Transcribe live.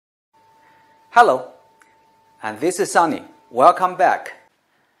Hello, and this is Sunny. Welcome back.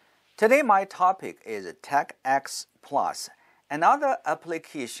 Today my topic is TACACS Plus, another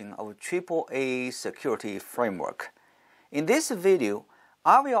application of AAA security framework. In this video,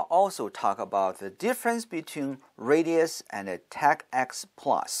 I will also talk about the difference between Radius and TACACS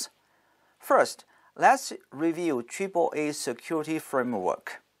Plus. First, let's review AAA security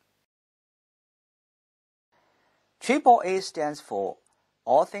framework. AAA stands for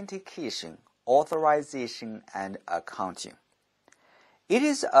Authentication, Authorization, and Accounting. It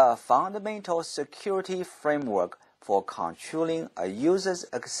is a fundamental security framework for controlling a user's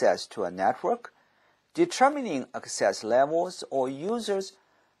access to a network, determining access levels or users'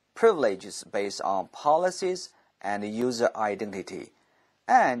 privileges based on policies and user identity,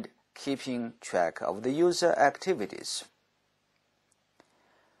 and keeping track of the user activities.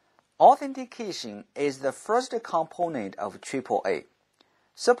 Authentication is the first component of AAA.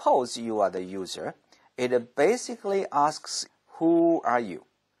 Suppose you are the user. It basically asks, who are you?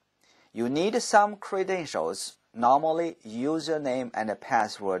 You need some credentials, normally username and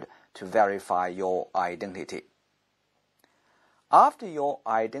password, to verify your identity. After your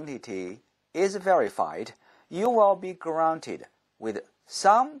identity is verified, you will be granted with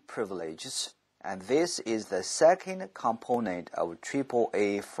some privileges, and this is the second component of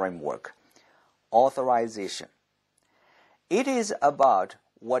AAA framework, authorization. It is about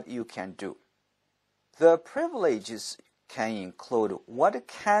what you can do. The privileges can include what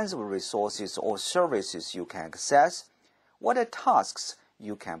kinds of resources or services you can access, what tasks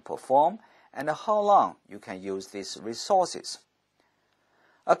you can perform, and how long you can use these resources.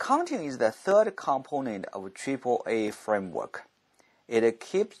 Accounting is the third component of AAA framework. It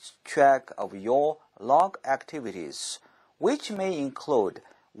keeps track of your log activities, which may include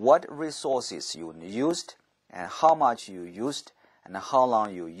what resources you used, and how much you used, and how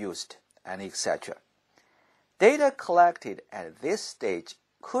long you used, and etc. Data collected at this stage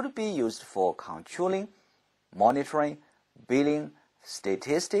could be used for controlling, monitoring, billing,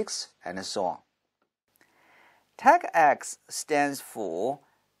 statistics, and so on. TACACS stands for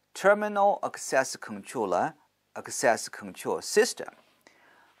Terminal Access Controller, Access Control System.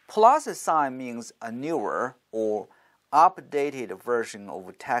 Plus sign means a newer or updated version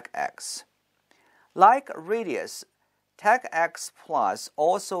of TACACS. Like Radius, TACACS Plus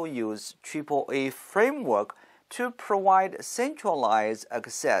also uses AAA framework to provide centralized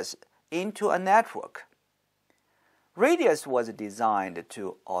access into a network. Radius was designed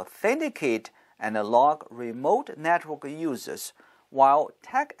to authenticate and log remote network users, while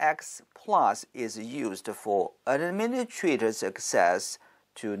TACACS Plus is used for administrators' access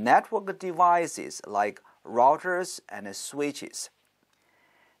to network devices like routers and switches.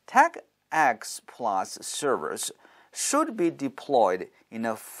 TACACS Plus servers should be deployed in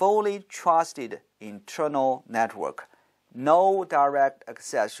a fully trusted internal network. No direct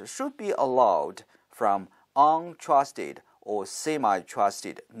access should be allowed from untrusted or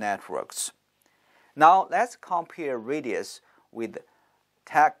semi-trusted networks. Now let's compare Radius with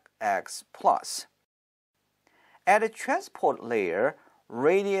TACACS Plus. At the transport layer,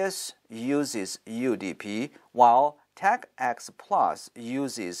 Radius uses UDP, while TACACS Plus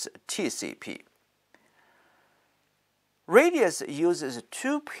uses TCP. Radius uses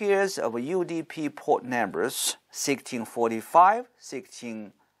two pairs of UDP port numbers, 1645,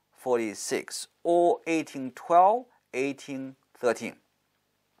 1646, or 1812, 1813.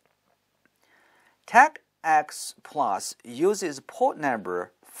 TACACS Plus uses port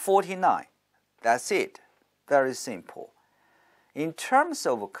number 49. That's it. Very simple. In terms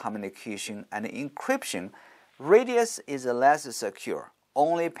of communication and encryption, Radius is less secure.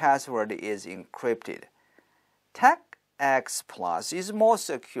 Only password is encrypted. TACACS Plus is more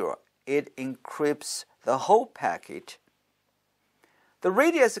secure. It encrypts the whole packet. The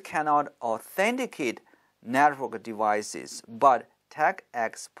Radius cannot authenticate network devices, but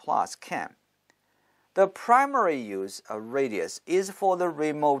TACACS Plus can. The primary use of Radius is for the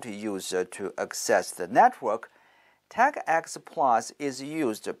remote user to access the network. TACACS Plus is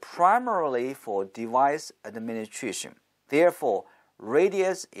used primarily for device administration. Therefore,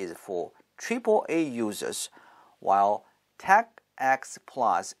 Radius is for AAA users, while TACACS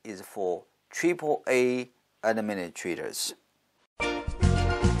Plus is for AAA administrators.